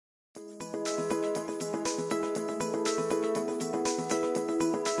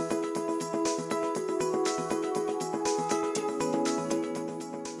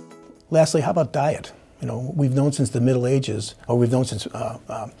Lastly, how about diet? You know, we've known since the Middle Ages, or we've known since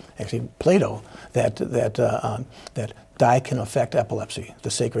actually Plato, that diet can affect epilepsy,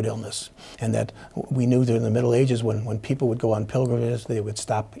 the sacred illness, and that we knew that in the Middle Ages when people would go on pilgrimages, they would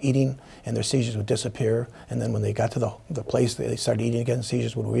stop eating and their seizures would disappear, and then when they got to the place, they started eating again,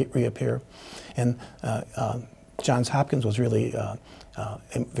 seizures would reappear. And Johns Hopkins was really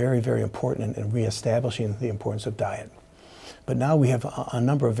very, very important in reestablishing the importance of diet. But now we have a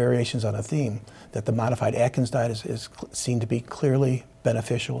number of variations on a theme that the modified Atkins diet is seen to be clearly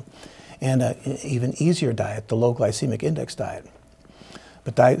beneficial, and an even easier diet, the low glycemic index diet.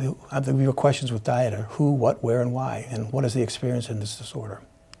 But your questions with diet are who, what, where, and why, and what is the experience in this disorder?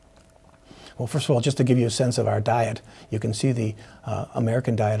 Well, first of all, just to give you a sense of our diet, you can see the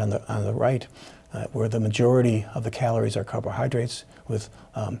American diet on the right, where the majority of the calories are carbohydrates with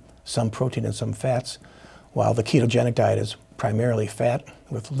some protein and some fats, while the ketogenic diet is primarily fat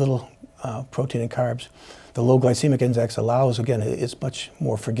with little protein and carbs. The low glycemic index allows, again, it's much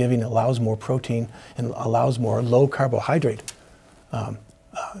more forgiving, allows more protein, and allows more low carbohydrate, so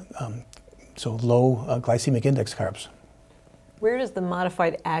low glycemic index carbs. Where does the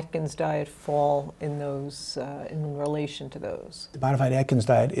modified Atkins diet fall in those, in relation to those? The modified Atkins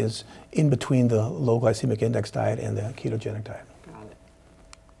diet is in between the low glycemic index diet and the ketogenic diet. Got it.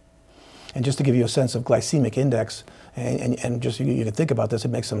 And just to give you a sense of glycemic index, and just you can think about this, it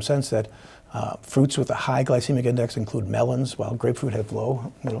makes some sense that fruits with a high glycemic index include melons, while grapefruit have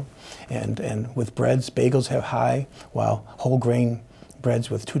low, you know, and with breads, bagels have high, while whole grain breads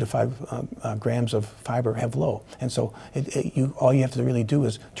with 2 to 5 grams of fiber have low. And so all you have to really do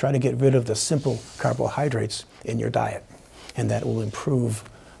is try to get rid of the simple carbohydrates in your diet, and that will improve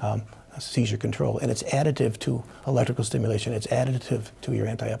seizure control. And it's additive to electrical stimulation. It's additive to your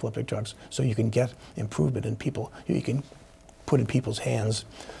anti-epileptic drugs. So you can get improvement in people. You can put in people's hands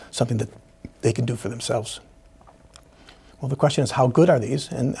something that they can do for themselves. Well, the question is, how good are these?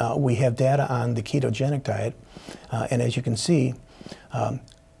 And we have data on the ketogenic diet. And as you can see,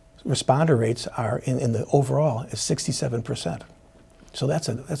 responder rates are in the overall is 67%. So that's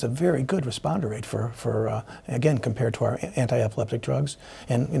a very good responder rate for again, compared to our anti-epileptic drugs,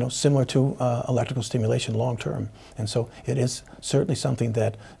 and you know, similar to electrical stimulation long term. And so it is certainly something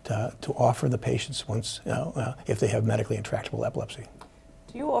that to offer the patients once if they have medically intractable epilepsy.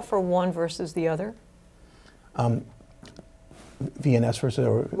 Do you offer one versus the other? VNS versus,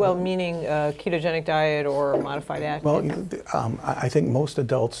 or well, meaning ketogenic diet or modified Atkins? Well, I think most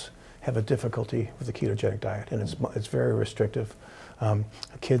adults have a difficulty with the ketogenic diet, and it's very restrictive.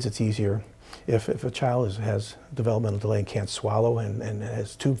 Kids, it's easier. If a child has developmental delay and can't swallow and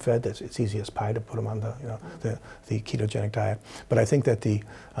has tube fed, it's easy as pie to put them on the ketogenic diet. But I think that the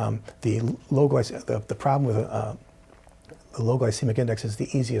problem with the low glycemic index is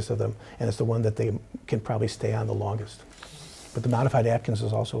the easiest of them, and it's the one that they can probably stay on the longest. But the modified Atkins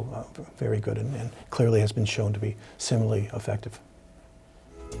is also very good and clearly has been shown to be similarly effective.